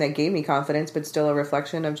 not the thing that gave me confidence, but still a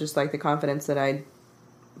reflection of just, like, the confidence that I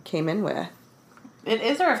came in with. It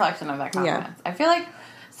is a reflection of that confidence. Yeah. I feel like,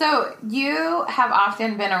 so you have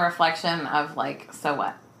often been a reflection of, like, so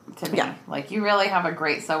what to me. Yeah. Like, you really have a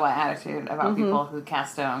great so what attitude about people who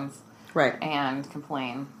cast stones. Right. And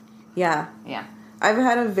complain. Yeah. Yeah. I've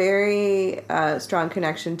had a very strong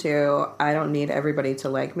connection to I don't need everybody to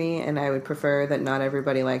like me, and I would prefer that not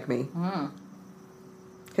everybody like me.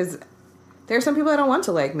 Because there are some people that don't want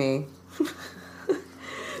to like me.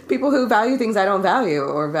 People who value things I don't value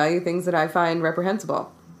or value things that I find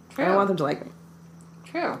reprehensible. True. I don't want them to like me.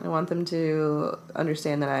 True. I want them to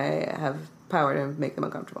understand that I have power to make them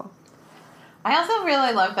uncomfortable. I also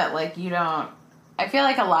really love that, like, you don't... I feel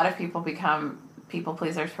like a lot of people become people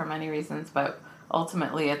pleasers for many reasons, but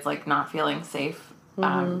ultimately it's, like, not feeling safe,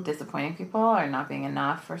 disappointing people or not being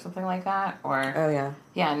enough or something like that. Or, oh, yeah.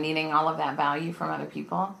 Yeah, needing all of that value from other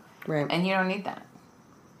people. Right. And you don't need that.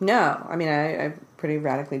 No. I mean, I pretty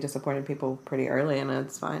radically disappointed people pretty early, and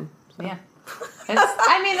it's fine. So. Yeah.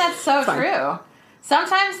 That's so true.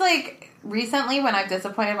 Sometimes, like, recently when I've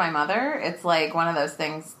disappointed my mother, it's, like, one of those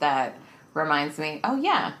things that reminds me, oh,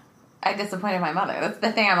 yeah, I disappointed my mother. That's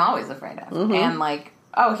the thing I'm always afraid of. Mm-hmm. And, like,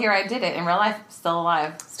 oh, here I did it. In real life, still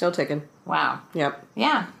alive. Still ticking. Wow. Yep.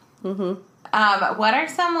 Yeah. Mm-hmm. What are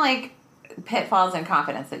some, like, pitfalls in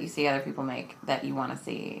confidence that you see other people make that you want to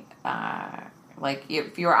see? Like,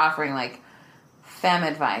 if you were offering, like, femme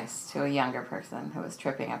advice to a younger person who was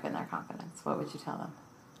tripping up in their confidence, what would you tell them?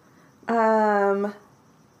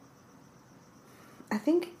 I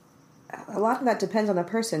think a lot of that depends on the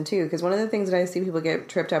person, too, because one of the things that I see people get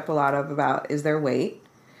tripped up a lot about is their weight.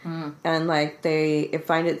 And, like, they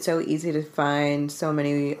find it so easy to find so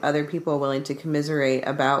many other people willing to commiserate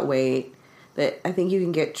about weight that I think you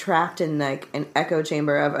can get trapped in, like, an echo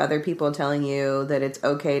chamber of other people telling you that it's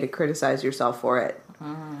okay to criticize yourself for it.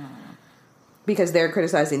 Because they're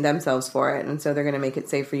criticizing themselves for it, and so they're going to make it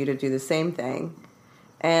safe for you to do the same thing.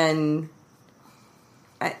 And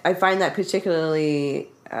I find that particularly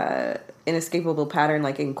inescapable pattern,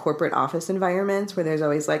 like in corporate office environments where there's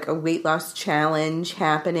always like a weight loss challenge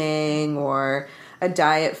happening or a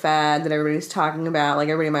diet fad that everybody's talking about. Like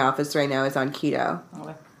everybody in my office right now is on keto.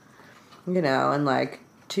 And like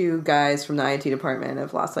 2 guys from the IT department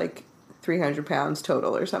have lost like 300 pounds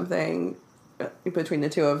total or something between the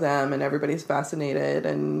 2 of them, and everybody's fascinated,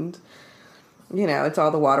 and it's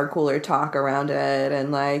all the water cooler talk around it,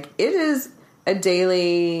 and like it is a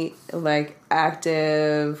daily, like,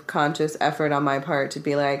 active, conscious effort on my part to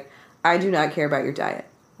be like, I do not care about your diet.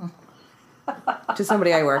 To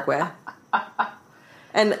somebody I work with.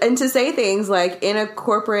 And to say things like, in a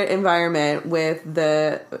corporate environment with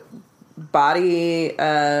the body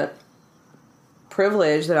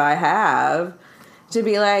privilege that I have, to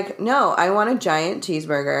be like, no, I want a giant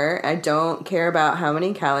cheeseburger. I don't care about how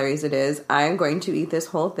many calories it is. I am going to eat this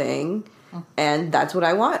whole thing. And that's what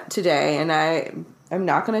I want today. And I'm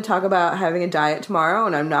not going to talk about having a diet tomorrow.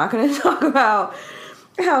 And I'm not going to talk about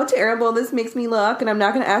how terrible this makes me look. And I'm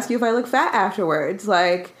not going to ask you if I look fat afterwards.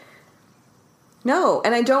 Like, no.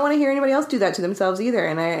 And I don't want to hear anybody else do that to themselves either.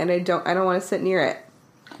 And I don't want to sit near it.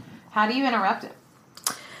 How do you interrupt it?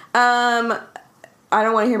 I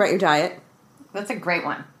don't want to hear about your diet. That's a great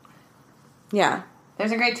one. Yeah.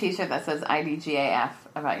 There's a great t-shirt that says IDGAF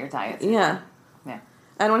about your diet. Yeah. Yeah.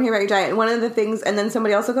 I don't want to hear about your diet. And one of the things, and then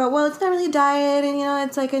somebody else will go, well, it's not really a diet, and,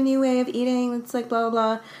 it's like a new way of eating. It's like blah,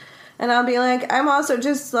 blah, blah. And I'll be like, I'm also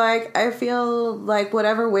just like, I feel like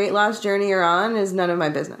whatever weight loss journey you're on is none of my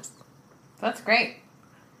business. That's great.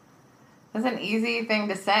 That's an easy thing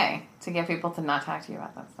to say, to get people to not talk to you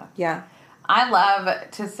about that stuff. Yeah. I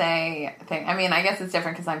love to say things. I mean, I guess it's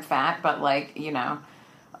different because I'm fat, but, like,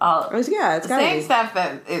 it's gotta saying be. stuff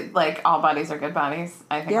that like all bodies are good bodies.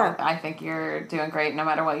 I think you're doing great no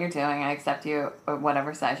matter what you're doing. I accept you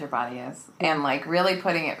whatever size your body is, and like really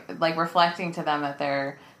putting it, like reflecting to them that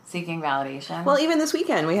they're seeking validation. Well, even this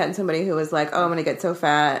weekend we had somebody who was like, "Oh, I'm going to get so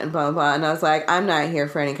fat," and blah blah blah, and I was like, "I'm not here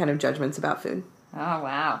for any kind of judgments about food." Oh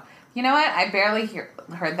wow. You know what? I barely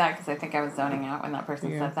heard that because I think I was zoning out when that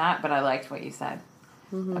person said that, but I liked what you said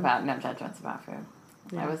about no judgments about food.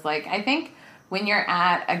 I was like, I think when you're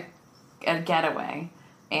at a getaway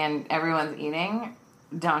and everyone's eating,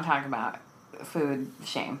 don't talk about food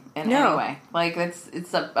shame in any way. Like,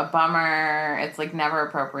 it's a bummer. It's, like, never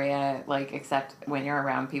appropriate, like, except when you're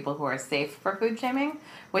around people who are safe for food shaming,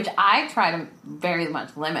 which I try to very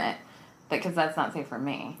much limit, because that's not safe for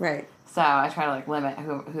me. Right. So I try to, like, limit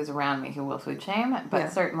who's around me who will food shame.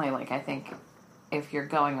 But certainly, like, I think if you're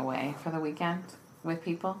going away for the weekend with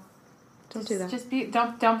people, don't do that. Just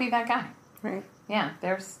don't be that guy. Right. Yeah.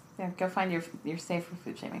 Go find your safe for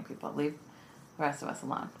food shaming people. Leave the rest of us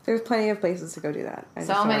alone. There's plenty of places to go do that.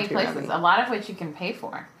 So many places. A lot of which you can pay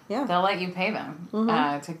for. Yeah. They'll let you pay them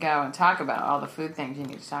to go and talk about all the food things you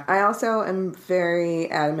need to talk about. I also am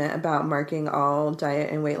very adamant about marking all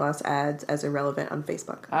diet and weight loss ads as irrelevant on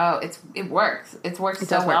Facebook. Oh, it works. It's worked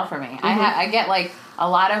so well for me. I get like a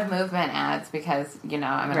lot of movement ads because, I'm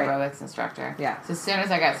an aerobics instructor. Yeah. So as soon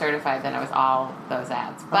as I got certified, then it was all those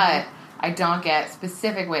ads. But I don't get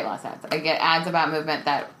specific weight loss ads. I get ads about movement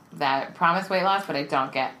that promise weight loss, but I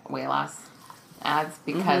don't get weight loss ads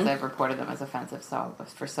because I've reported them as offensive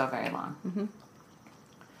for so very long.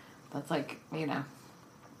 That's like,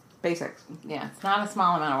 basics. Yeah, it's not a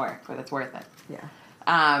small amount of work, but it's worth it.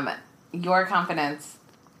 Yeah. Your confidence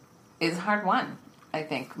is hard won, I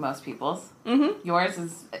think, most people's. Yours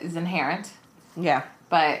is inherent. Yeah.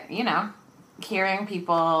 But, hearing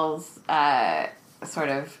people's sort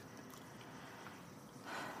of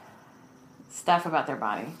stuff about their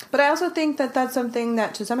body. But I also think that that's something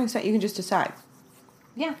that, to some extent, you can just decide.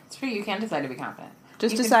 Yeah, it's true. You can decide to be confident.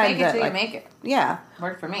 Just you decide can fake that, it till like, you make it. Yeah.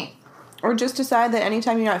 Worked for me. Or just decide that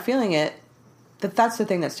anytime you're not feeling it, that's the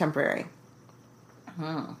thing that's temporary.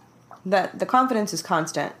 That the confidence is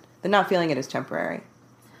constant. The not feeling it is temporary.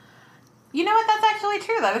 You know what? That's actually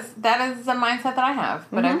true. That is a mindset that I have,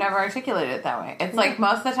 but I've never articulated it that way. It's like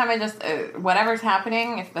most of the time I just, whatever's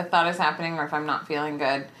happening, if the thought is happening or if I'm not feeling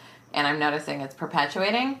good and I'm noticing it's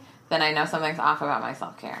perpetuating, then I know something's off about my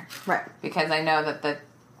self-care. Right. Because I know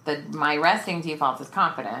that my resting default is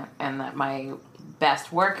confident and that my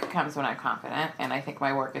best work comes when I'm confident, and I think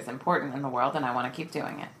my work is important in the world and I want to keep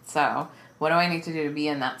doing it. So what do I need to do to be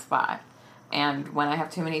in that spot? And when I have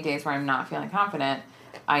too many days where I'm not feeling confident,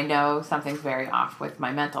 I know something's very off with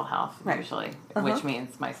my mental health, usually, which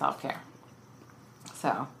means my self-care.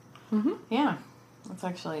 So, yeah, that's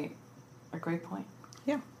actually a great point.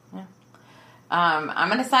 Yeah. Yeah. I'm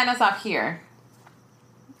going to sign us off here.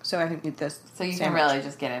 So I can eat this So you sandwich. Can really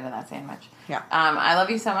just get into that sandwich. Yeah. I love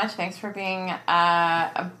you so much. Thanks for being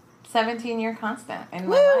a 17-year constant in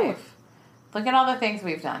my life. Look at all the things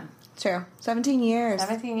we've done. True. 17 years.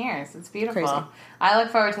 17 years. It's beautiful. Crazy. I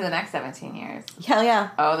look forward to the next 17 years. Hell yeah.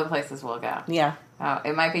 Oh, the places we'll go. Yeah. Oh,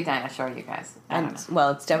 it might be Dinah Shore, you guys. I don't know. Well,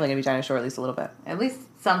 it's definitely going to be Dinah Shore at least a little bit. At least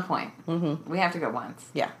some point. We have to go once.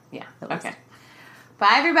 Yeah. Yeah. At least. Okay.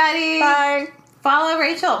 Bye, everybody. Bye. Follow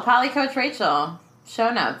Rachel, Polly Coach Rachel. Show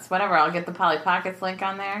notes, whatever. I'll get the Polly Pockets link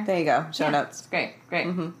on there. There you go. Show notes. Great.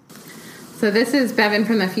 So this is Bevan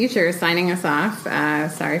from the future signing us off.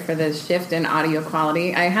 Sorry for the shift in audio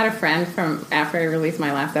quality. I had a friend from after I released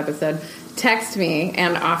my last episode text me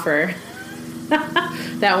and offer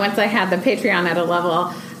that once I had the Patreon at a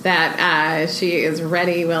level that she is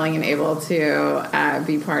ready, willing, and able to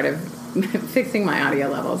be part of fixing my audio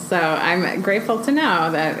levels. So I'm grateful to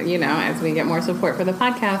know that, as we get more support for the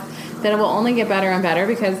podcast, that it will only get better and better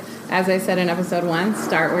because, as I said in episode 1,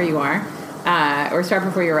 start where you are, or start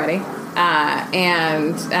before you're ready.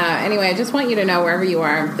 Anyway, I just want you to know wherever you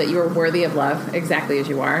are that you are worthy of love exactly as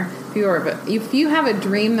you are. If you have a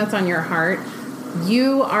dream that's on your heart,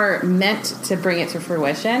 you are meant to bring it to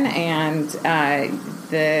fruition, and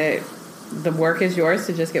the work is yours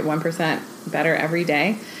to just get 1% better every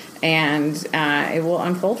day, and it will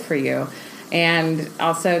unfold for you. And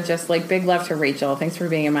also, just like big love to Rachel. Thanks for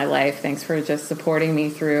being in my life. Thanks for just supporting me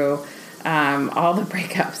through all the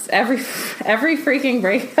breakups, every freaking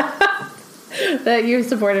breakup that you've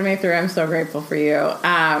supported me through. I'm so grateful for you,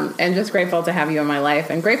 and just grateful to have you in my life,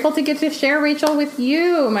 and grateful to get to share Rachel with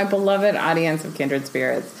you, my beloved audience of Kindred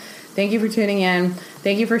Spirits. Thank you for tuning in.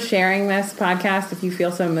 Thank you for sharing this podcast if you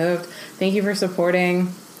feel so moved. Thank you for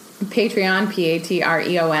supporting Patreon,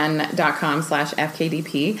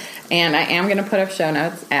 patreon.com/FKDP. And I am going to put up show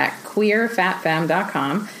notes at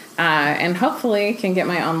queerfatfemme.com. And hopefully can get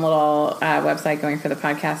my own little website going for the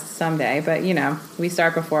podcast someday. But, you know, we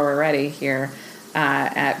start before we're ready here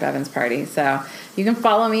at Bevan's Party. So you can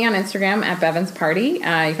follow me on Instagram at Bevan's Party.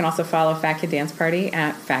 You can also follow Fat Kid Dance Party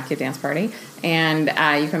at Fat Kid Dance Party. And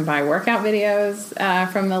you can buy workout videos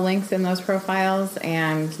from the links in those profiles.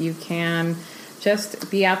 And you can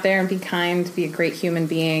just be out there and be kind, be a great human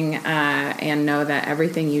being, and know that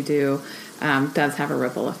everything you do does have a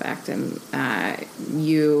ripple effect. And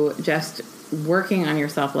you just working on your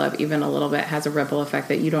self-love even a little bit has a ripple effect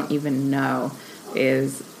that you don't even know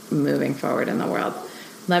is moving forward in the world.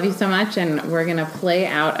 Love you so much, and we're going to play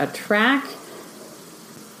out a track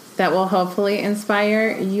that will hopefully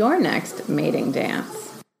inspire your next mating dance.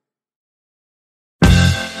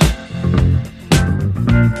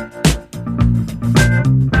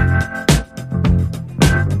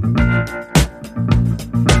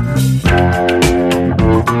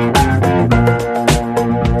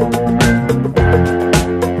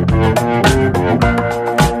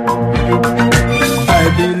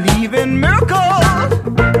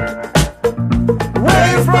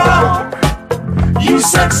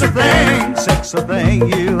 Sexy thing,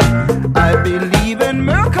 you. I believe in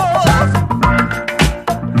miracles.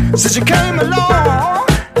 Since you came along,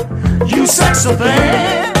 you sexy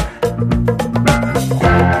thing.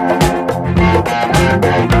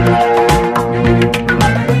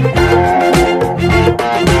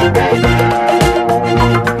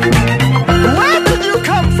 Where did you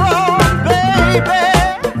come from, baby?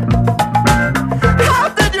 How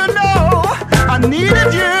did you know I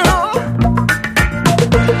needed you?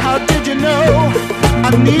 I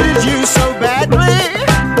needed you so badly.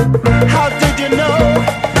 How did you know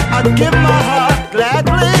I'd give my heart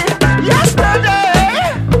gladly?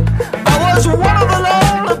 Yesterday I was one of the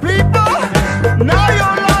lonely people. Now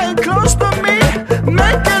you're lying close to me,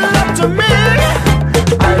 making love to me.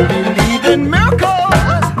 I believe in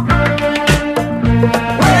miracles.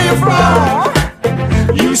 Where you from?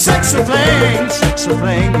 You sexy thing,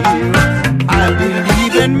 you. I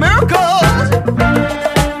believe in miracles.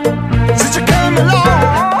 Since you came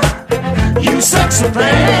along, you sexy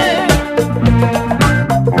thing.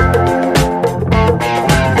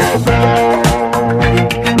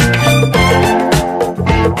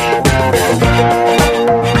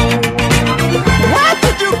 Where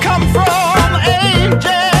did you come from,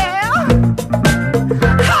 angel?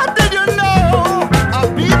 How did you know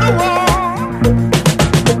I'll be the one?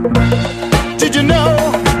 Did you know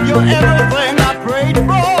you're everything I prayed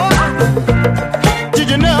for? Did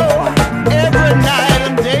you know every night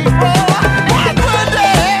and day for every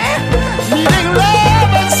day, needing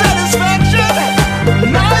love and satisfaction?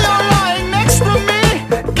 Now you're lying next to me,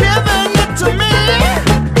 giving it to me.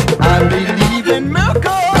 I believe in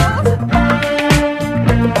miracles.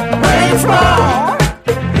 Where you from?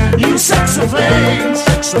 You sexy thing,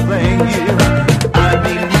 you. I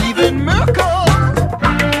believe in miracles.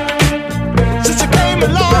 Since you came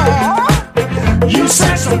along, you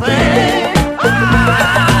sexy thing.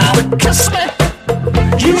 Kiss me,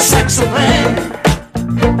 you sexy thing.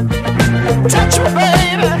 Touch me,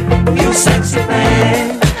 baby, you sexy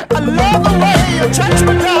thing. I love the way you touch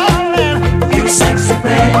me, darling, you sexy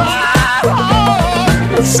thing.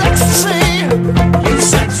 Oh, sexy to see, you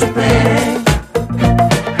sexy thing.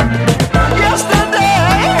 Yesterday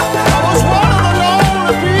I was one of the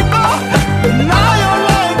lonely people. Now you're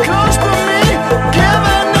lying close to me,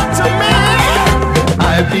 giving it to me. I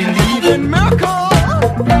believe in miracles.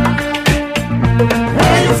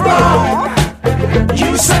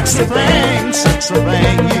 You sexy thing,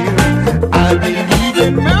 you. I believe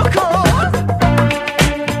in miracles.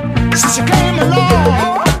 Since you came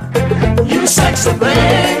along, you sexy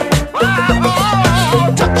thing.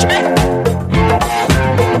 Oh, touch me,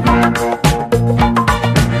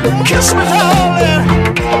 kiss me, darling.